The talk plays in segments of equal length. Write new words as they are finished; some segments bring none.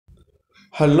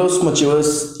Hello Smachivers,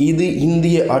 இது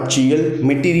இந்திய ஆட்சியல்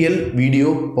material video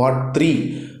part 3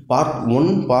 part 1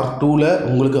 part 2ல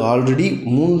உங்களுக்கு ஆல்ரெடி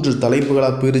 3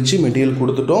 தலைப்புகளாக பிரித்து மெட்டீரியல்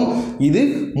கொடுத்துட்டோம். இது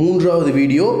மூன்றாவது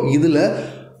வீடியோ. இதில்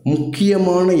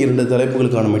முக்கியமான 2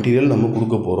 தலைப்புகளுக்கான மெட்டீரியல் நம்ம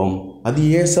கொடுக்க போகிறோம். அது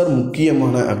ஏன் சார்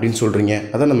முக்கியமான அப்படின்னு சொல்கிறீங்க,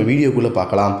 அதான் நம்ம வீடியோக்குள்ளே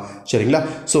பார்க்கலாம். சரிங்களா?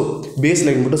 ஸோ பேஸ்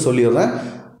லைன் மட்டும் சொல்லிடுறேன்.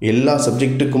 எல்லா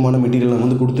சப்ஜெக்ட்டுக்குமான மெட்டீரியல்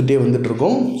நம்ம கொடுத்துட்டே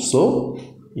வந்துட்டுருக்கோம். ஸோ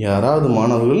யாராவது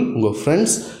மாணவர்கள் உங்கள்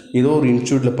ஃப்ரெண்ட்ஸ் ஏதோ ஒரு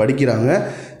இன்ஸ்டியூட்டில் படிக்கிறாங்க,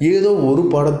 ஏதோ ஒரு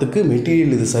பாடத்துக்கு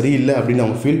மெட்டீரியல் இது சரியில்லை அப்படின்னு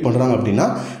அவங்க ஃபீல் பண்ணுறாங்க அப்படின்னா,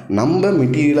 நம்ம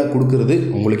மெட்டீரியலாக கொடுக்குறது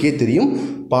உங்களுக்கே தெரியும்.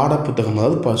 பாடப்புத்தகம்,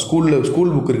 அதாவது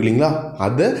ஸ்கூல் புக் இருக்கு இல்லைங்களா,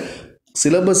 அதை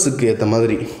சிலபஸுக்கு ஏற்ற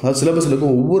மாதிரி, அதாவது சிலபஸில் இருக்க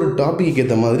ஒவ்வொரு டாப்பிக்கு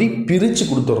ஏற்ற மாதிரி பிரித்து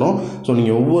கொடுத்துட்றோம். ஸோ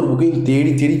நீங்கள் ஒவ்வொரு புக்கையும்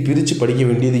தேடி பிரித்து படிக்க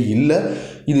வேண்டியது இல்லை.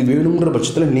 இது வேணுன்ற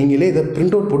பட்சத்தில் நீங்களே இதை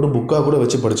பிரிண்ட் அவுட் போட்டு புக்காக கூட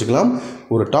வச்சு படிச்சுக்கலாம்.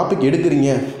 ஒரு டாபிக் எடுக்கிறீங்க,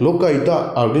 லோக்காயுக்தா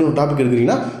அப்படின்னு ஒரு டாபிக்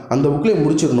எடுக்கிறீங்கன்னா அந்த புக்கிலே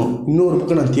முடிச்சிடணும். இன்னொரு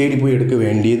புக்கை நான் தேடி போய் எடுக்க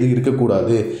வேண்டியது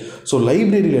இருக்கக்கூடாது. ஸோ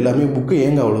லைப்ரரியில் எல்லாமே புக்கு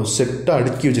ஏங்க அவ்வளோ செட்டாக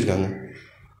அடுக்கி வச்சுருக்காங்க,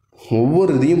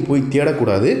 ஒவ்வொரு இதையும் போய்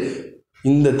தேடக்கூடாது.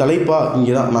 இந்த தலைப்பாக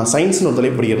இங்கே தான் நான் சயின்ஸ்னு ஒரு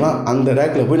தலைப்பு படிக்கிறேன்னா அந்த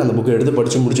ரேக்கில் போய் நான் அந்த புக்கை எடுத்து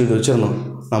படித்து முடிச்சுட்டு வச்சிடணும்.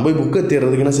 நான் போய் புக்கை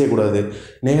தேடுறதுக்கு என்ன செய்யக்கூடாது,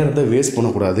 நேரத்தை வேஸ்ட்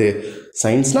பண்ணக்கூடாது.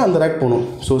 சயின்ஸ்னால் அந்த ரேக் போகணும்,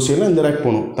 சோசியல்னால் இந்த ரேக்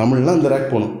போகணும், தமிழ்னால் இந்த ரேக்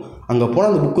போகணும். அங்கே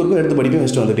போனால் அந்த புக்கு இருக்கும், எடுத்து படிப்பேன்,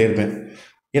 வச்சுட்டு வந்துகிட்டே இருப்பேன்.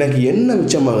 எனக்கு என்ன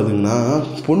மிச்சமாகுதுன்னா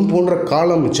பொன் போன்ற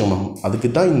காலம் மிச்சமாகும்.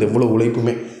 அதுக்கு தான் இந்த இவ்வளோ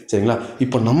உழைப்புமே. சரிங்களா?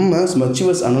 இப்போ நம்ம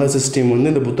ஸ்மச்சிவர்ஸ் அனாலிசிஸ் டீம்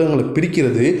இந்த புத்தகங்களை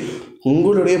பிரிக்கிறது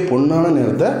உங்களுடைய பொன்னான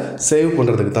நேரத்தை சேவ்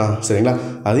பண்ணுறதுக்கு தான். சரிங்களா?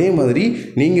 அதே மாதிரி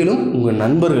நீங்களும் உங்கள்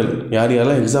நண்பர்கள்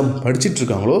யாரெல்லாம் எக்ஸாம்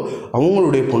படிச்சுட்ருக்காங்களோ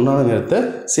அவங்களுடைய பொன்னான நேரத்தை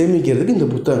சேமிக்கிறதுக்கு இந்த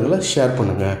புத்தகங்களை ஷேர்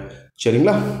பண்ணுங்கள்.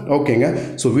 சரிங்களா? ஓகேங்க.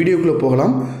 ஸோ வீடியோக்குள்ளே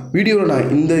போகலாம். வீடியோவில்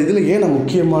நான் இந்த இதில் ஏன் நான்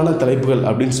முக்கியமான தலைப்புகள்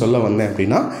அப்படின்னு சொல்ல வந்தேன்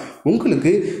அப்படின்னா,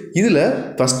 உங்களுக்கு இதில்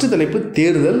ஃபஸ்ட்டு தலைப்பு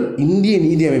தேர்தல், இந்திய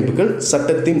நீதி அமைப்புகள்,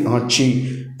 சட்டத்தின் ஆட்சி.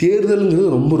 தேர்தலுங்கிறது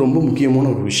ரொம்ப ரொம்ப முக்கியமான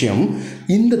ஒரு விஷயம்.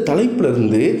 இந்த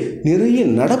தலைப்பிலிருந்து நிறைய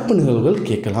நடப்பு நிகழ்வுகள்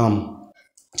கேட்கலாம்.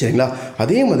 சரிங்களா?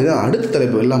 அதே மாதிரி தான் அடுத்த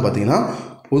தலைப்பு எல்லாம் பார்த்தீங்கன்னா,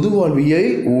 பொது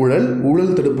வாழ்வியல்,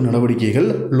 ஊழல் தடுப்பு நடவடிக்கைகள்,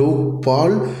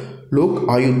 லோக்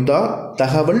ஆயுக்தா,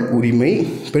 தகவல் உரிமை,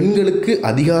 பெண்களுக்கு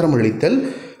அதிகாரம் அளித்தல்,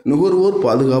 நுகர்வோர்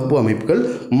பாதுகாப்பு அமைப்புகள்,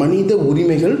 மனித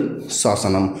உரிமைகள்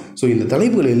சாசனம். ஸோ இந்த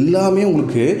தலைப்புகள் எல்லாமே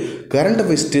உங்களுக்கு கரண்ட்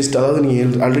அஃபேர்ஸ் டெஸ்ட், அதாவது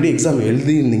நீங்கள் ஆல்ரெடி எக்ஸாம்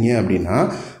எழுதியிருந்தீங்க அப்படின்னா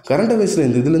கரண்ட் அஃபேர்ஸில்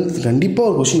இந்த இதுலேருந்து கண்டிப்பாக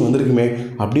ஒரு கொஷின் வந்திருக்குமே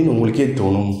அப்படின்னு உங்களுக்கே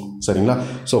தோணும். சரிங்களா?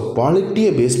 ஸோ பாலிட்டியை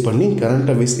பேஸ் பண்ணி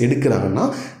கரண்ட் அஃபேர்ஸ் எடுக்கிறாங்கன்னா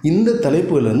இந்த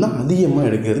தலைப்புகள்லேருந்து அதிகமாக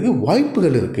எடுக்கிறதுக்கு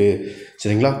வாய்ப்புகள் இருக்குது.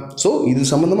 சரிங்களா? ஸோ இது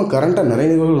சம்மந்தமாக கரண்ட்டாக நிறைய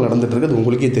நிகழ்வுகள் நடந்துகிட்ருக்கு, அது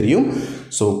உங்களுக்கே தெரியும்.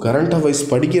 ஸோ கரண்ட் அஃபேர்ஸ்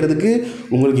படிக்கிறதுக்கு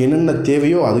உங்களுக்கு என்னென்ன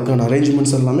தேவையோ அதுக்கான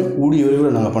அரேஞ்ச்மெண்ட்ஸ் எல்லாமே கூடிய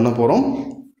விரைவில் நாங்கள் பண்ண போகிறோம்.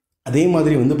 அதே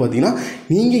மாதிரி பார்த்திங்கன்னா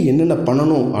நீங்கள் என்னென்ன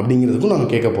பண்ணணும் அப்படிங்கிறதுக்கும்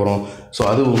நாங்கள் கேட்க போகிறோம். ஸோ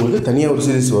அது உங்களுக்கு தனியாக ஒரு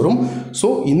சீரிஸ் வரும். ஸோ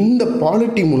இந்த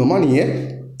பாலிட்டி மூலமாக நீங்கள்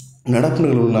நடப்பு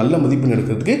நிகழ்வுகள் நல்ல மதிப்பெண்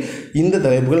எடுக்கிறதுக்கு இந்த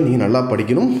தலைப்புகள் நீங்கள் நல்லா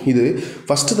படிக்கணும். இது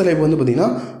ஃபஸ்ட்டு தலைப்பு பார்த்திங்கன்னா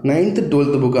 9th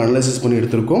 12th புக்கு அனலைசிஸ் பண்ணி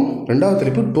எடுத்திருக்கோம். ரெண்டாவது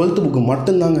தலைப்பு 12th புக்கு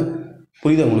மட்டும்தாங்க.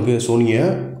 புரியுதா உங்களுக்கு? ஸோ நீங்கள்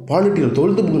பாலிட்டியில்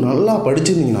 12th புக்கு நல்லா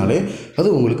படிச்சிருந்தீங்கனாலே அது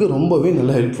உங்களுக்கு ரொம்பவே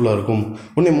நல்லா ஹெல்ப்ஃபுல்லாக இருக்கும்.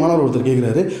 உடனே மாணவர் ஒருத்தர்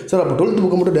கேட்குறாரு, சார் அப்போ 12th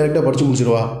புக்கை மட்டும் டேரெக்டாக படித்து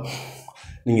முடிச்சிடுவா?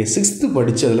 நீங்கள் 6th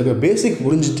படித்து அதில் இருக்க பேசிக்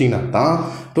புரிஞ்சிட்டிங்கன்னா தான்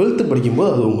 12th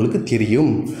படிக்கும்போது அது உங்களுக்கு தெரியும்.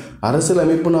 அரசியல்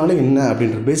அமைப்புனால என்ன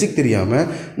அப்படின்ற பேசிக் தெரியாமல்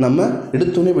நம்ம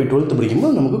எடுத்தோடனே போய் 12th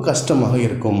படிக்கும்போது நமக்கு கஷ்டமாக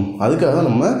இருக்கும். அதுக்காக தான்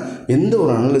நம்ம எந்த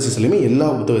ஒரு அனாலிசிஸ்லையுமே எல்லா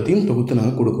புத்தகத்தையும் தொகுத்து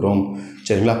நாங்கள் கொடுக்குறோம்.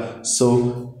 சரிங்களா? ஸோ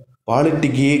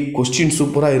பாலிட்டிக்கு கொஸ்டின்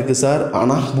சூப்பராக இருக்குது சார்,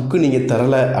 ஆனால் புக்கு நீங்கள்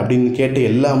தரலை அப்படின்னு கேட்ட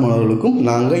எல்லா மாணவர்களுக்கும்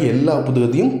நாங்கள் எல்லா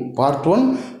புத்தகத்தையும் பார்ட் 1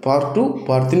 பார்ட் 2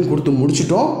 பார்ட் 3 கொடுத்து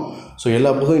முடிச்சிட்டோம். ஸோ எல்லா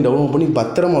புத்தகம் டவுன்லோட் பண்ணி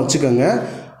பத்திரமா வச்சுக்கோங்க.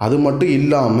 அது மட்டும்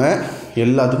இல்லாமல்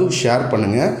எல்லாத்துக்கும் ஷேர்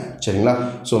பண்ணுங்கள். சரிங்களா?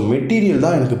 ஸோ மெட்டீரியல்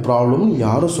தான் எனக்கு ப்ராப்ளம்னு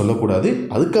யாரும் சொல்லக்கூடாது.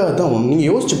 அதுக்காக தான் நீங்கள்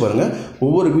யோசிச்சு பாருங்கள்.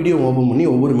 ஒவ்வொரு வீடியோ ஓப்பன் பண்ணி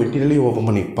ஒவ்வொரு மெட்டீரியலையும் ஓப்பன்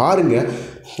பண்ணி பாருங்கள்.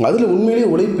 அதில் உண்மையிலேயே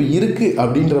உழைப்பு இருக்குது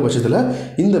அப்படின்ற பட்சத்தில்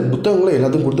இந்த புத்தகங்களை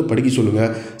எல்லாத்தையும் கொடுத்து படிக்க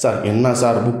சொல்லுங்கள். சார் என்ன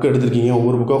சார் புக்கு எடுத்திருக்கீங்க,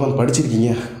 ஒவ்வொரு புக்காக உட்காந்து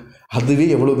படிச்சிருக்கீங்க, அதுவே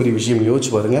எவ்வளோ பெரிய விஷயம்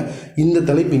யோசிச்சு பாருங்கள். இந்த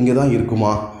தலைப்பு இங்கே தான்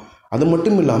இருக்குமா? அது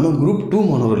மட்டும் இல்லாமல் குரூப் 2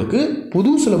 மாணவர்களுக்கு புது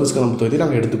சிலபஸ்க்கான புத்தகத்தை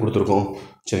நாங்கள் எடுத்து கொடுத்துருக்கோம்.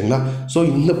 சரிங்களா? ஸோ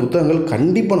இந்த புத்தகங்கள்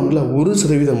கண்டிப்பாக நம்மள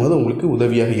 1% உங்களுக்கு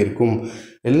உதவியாக இருக்கும்.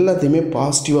 எல்லாத்தையுமே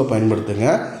பாசிட்டிவாக பயன்படுத்துங்க.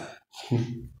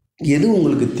 எது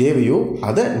உங்களுக்கு தேவையோ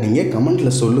அதை நீங்கள்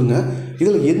கமெண்ட்டில் சொல்லுங்கள்.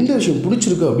 இதில் எந்த விஷயம்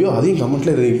பிடிச்சிருக்கோ அப்படியோ அதையும்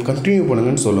கமெண்ட்டில் கண்டினியூ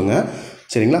பண்ணுங்கன்னு சொல்லுங்கள்.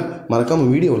 சரிங்களா?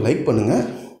 மறக்காமல் வீடியோவை லைக் பண்ணுங்கள்,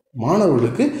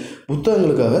 மாணவர்களுக்கு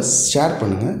புத்தகங்களுக்காக ஷேர்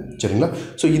பண்ணுங்கள். சரிங்களா?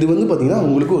 ஸோ இது பார்த்திங்கன்னா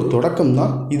உங்களுக்கு ஒரு தொடக்கம்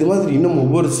தான். இது மாதிரி இன்னும்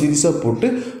ஒவ்வொரு சீரீஸாக போட்டு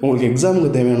உங்களுக்கு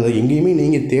எக்ஸாமுக்கு தேவையானதை எங்கேயுமே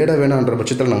நீங்கள் தேட வேணான்ற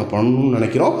பட்சத்தில் நாங்கள் பண்ணணும்னு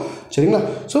நினைக்கிறோம். சரிங்களா?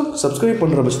 ஸோ சப்ஸ்கிரைப்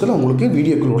பண்ணுற பட்சத்தில் உங்களுக்கு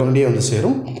வீடியோக்கள் உடனடியாக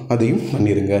சேரும். அதையும்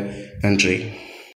பண்ணிடுங்க. நன்றி.